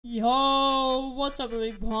Yo, what's up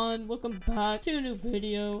everyone? Welcome back to a new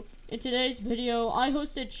video. In today's video, I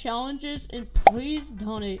hosted challenges and please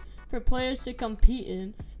donate for players to compete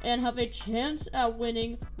in and have a chance at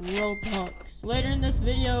winning Robux. Later in this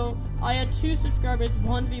video, I had 2 subscribers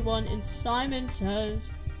 1v1 in Simon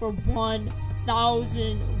Says for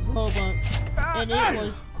 1,000 Robux, and it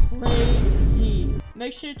was crazy.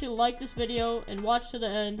 Make sure to like this video and watch to the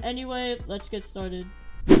end. Anyway, let's get started.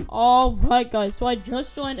 Alright guys, so I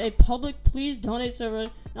just joined a public please donate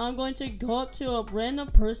server. Now I'm going to go up to a random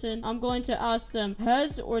person. I'm going to ask them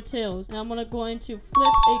heads or tails, and I'm going to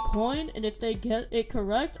flip a coin, and if they get it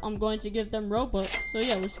correct, I'm going to give them Robux. So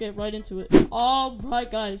yeah, let's get right into it.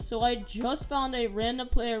 Alright guys, so I just found a random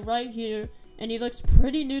player right here, and he looks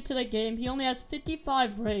pretty new to the game. He only has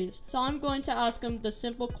 55 rays. So I'm going to ask him the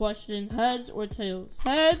simple question, heads or tails?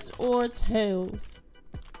 Heads or tails?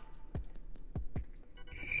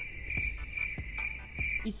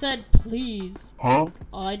 He said, please. Huh?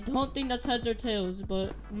 I don't think that's heads or tails,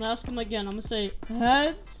 but I'm gonna ask him again. I'm gonna say,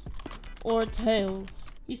 heads or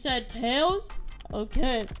tails? He said, tails?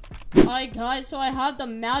 Okay. Alright guys, so I have the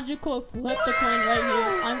magical flip the coin right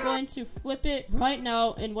here. I'm going to flip it right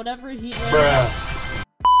now in whatever heat lands.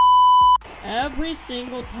 Every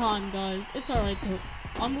single time, guys. It's alright though.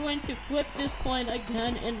 I'm going to flip this coin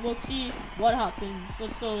again and we'll see what happens.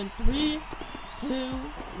 Let's go in 3, 2,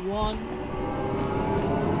 1.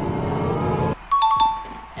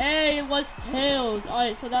 Hey, it was tails.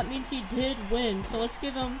 Alright, so that means he did win. So let's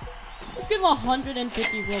give him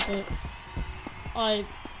 150 Robux. Alright,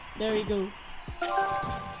 there we go.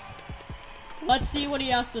 Let's see what he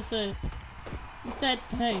has to say. He said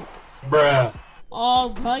thanks. Bruh.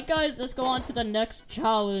 Alright guys, let's go on to the next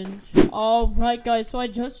challenge. Alright guys, so I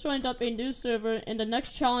just joined up a new server, and the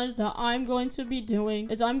next challenge that I'm going to be doing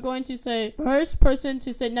is I'm going to say first person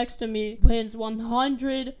to sit next to me wins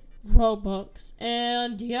 100 Robux.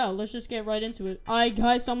 And yeah, let's just get right into it. Alright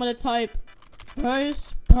guys, so I'm gonna type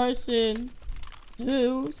first person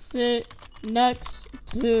to sit next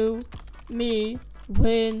to me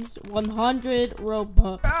wins 100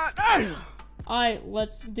 Robux. Alright,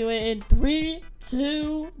 let's do it in 3,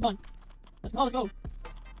 2, 1. Let's go.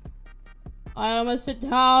 I'm gonna sit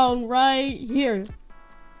down right here.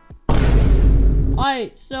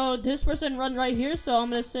 Alright, so this person run right here, so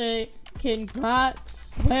I'm gonna say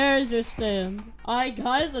congrats. Where's your stand? Alright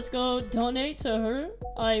guys, let's go donate to her.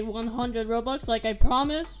 100 Robux like I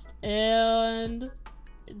promised. And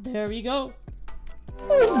there we go.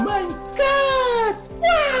 Oh my god!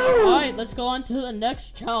 Wow! Alright, let's go on to the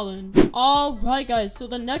next challenge. Alright guys, so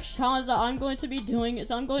the next challenge that I'm going to be doing is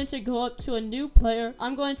I'm going to go up to a new player.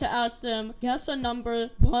 I'm going to ask them guess a number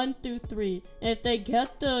 1 through 3. If they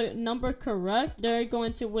get the number correct, they're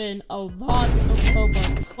going to win a lot of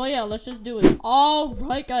Robux. Oh yeah, let's just do it.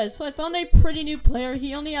 Alright guys, so I found a pretty new player.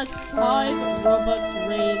 He only has 5 Robux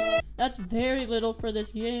raised. That's very little for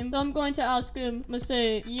this game. So I'm going to ask him, I'm gonna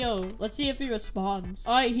say, yo, let's see if he responds.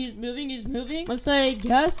 Alright, he's moving. I'm gonna say,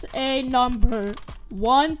 guess a number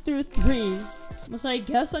 1 through 3. I'm gonna say,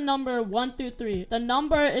 guess a number 1 through 3. The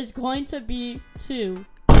number is going to be 2.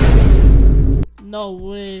 No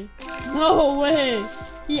way. No way.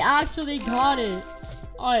 He actually got it.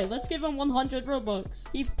 Alright, let's give him 100 Robux.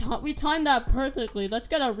 We timed that perfectly. Let's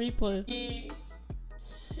get a replay.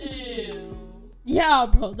 2. Yeah,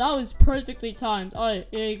 bro, that was perfectly timed. Alright,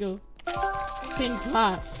 here you go.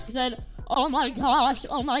 Congrats. He said, oh my gosh,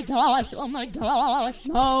 oh my gosh, oh my gosh.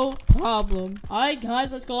 No problem. Alright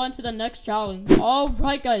guys, let's go on to the next challenge.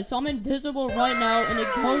 Alright guys, so I'm invisible right now, and it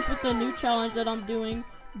goes with the new challenge that I'm doing.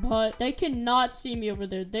 But they cannot see me over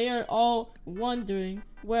there. They are all wondering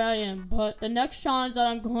where I am. But the next challenge that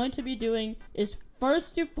I'm going to be doing is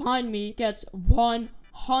first to find me gets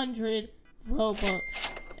 100 Robux.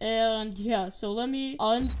 And yeah, so let me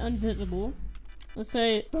invisible. Let's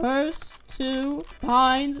say first to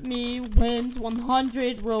find me wins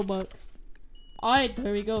 100 Robux. Alright,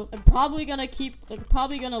 there we go. I'm probably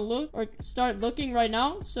gonna look or start looking right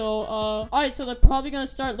now. So alright, so they're probably gonna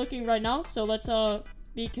start looking right now. So let's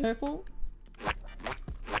be careful.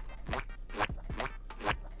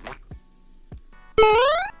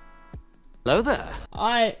 Hello there.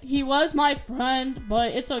 Alright, he was my friend,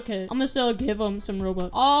 but it's okay. I'm gonna still give him some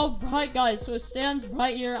Robux. Alright guys, so it stands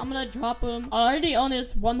right here. I'm gonna drop him. I already own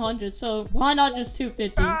his 100, so why not just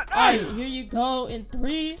 250? Alright, here you go in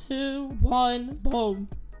 3, 2, 1, boom.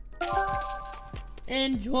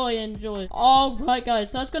 Enjoy. Alright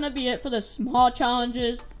guys, so that's gonna be it for the small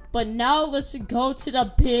challenges. But now let's go to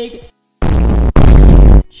the big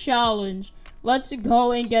challenge. let's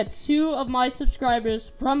go and get 2 of my subscribers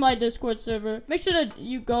from my Discord server. Make sure that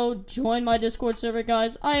you go join my Discord server,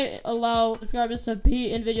 guys. I allow subscribers to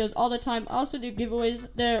be in videos all the time. I also do giveaways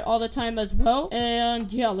there all the time as well.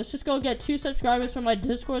 And yeah, let's just go get 2 subscribers from my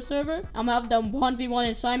Discord server. I'm gonna have them 1v1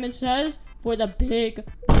 and Simon Says for the big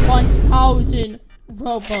 1,000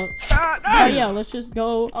 Robux. But yeah, let's just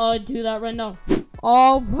go do that right now.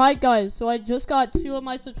 Alright guys, so I just got 2 of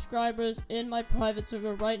my subscribers in my private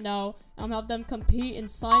server right now. I'm gonna have them compete in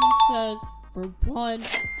Simon Says for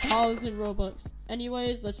 1,000 Robux.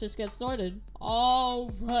 Anyways, let's just get started.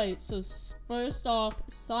 Alright, so first off,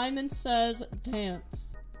 Simon Says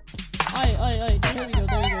dance. Alright, there we go.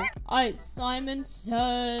 Alright, Simon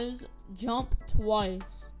Says jump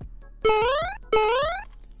twice.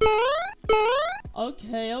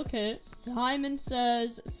 Okay. Simon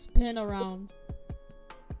Says spin around.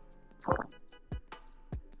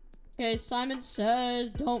 Okay, Simon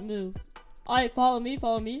Says don't move. Alright, follow me.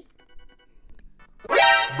 Bruh.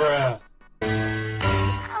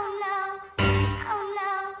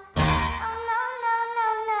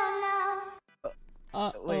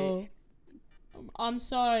 Uh-oh. I'm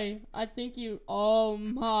sorry. I think you... Oh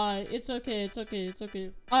my. It's okay.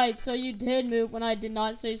 Alright, so you did move when I did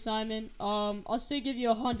not say Simon. I'll still give you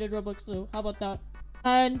 100 Robux though. How about that?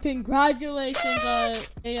 And congratulations,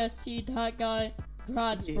 AST, that guy.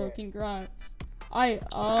 Congrats, bro. Congrats. Alright,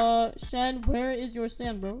 Shen, where is your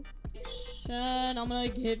stand, bro? Shen, I'm gonna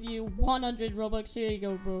give you 100 Robux. Here you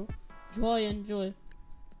go, bro. Enjoy.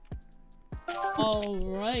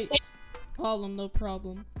 Alright. No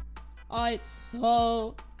problem. Alright,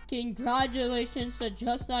 so congratulations to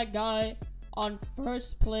just that guy on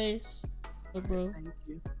first place. Oh, bro.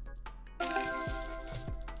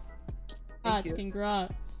 Thank you.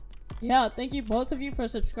 Congrats. Yeah, thank you both of you for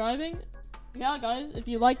subscribing. Yeah, guys, if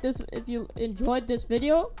you enjoyed this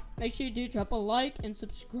video, make sure you do drop a like and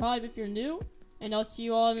subscribe if you're new. And I'll see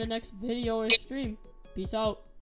you all in the next video or stream. Peace out.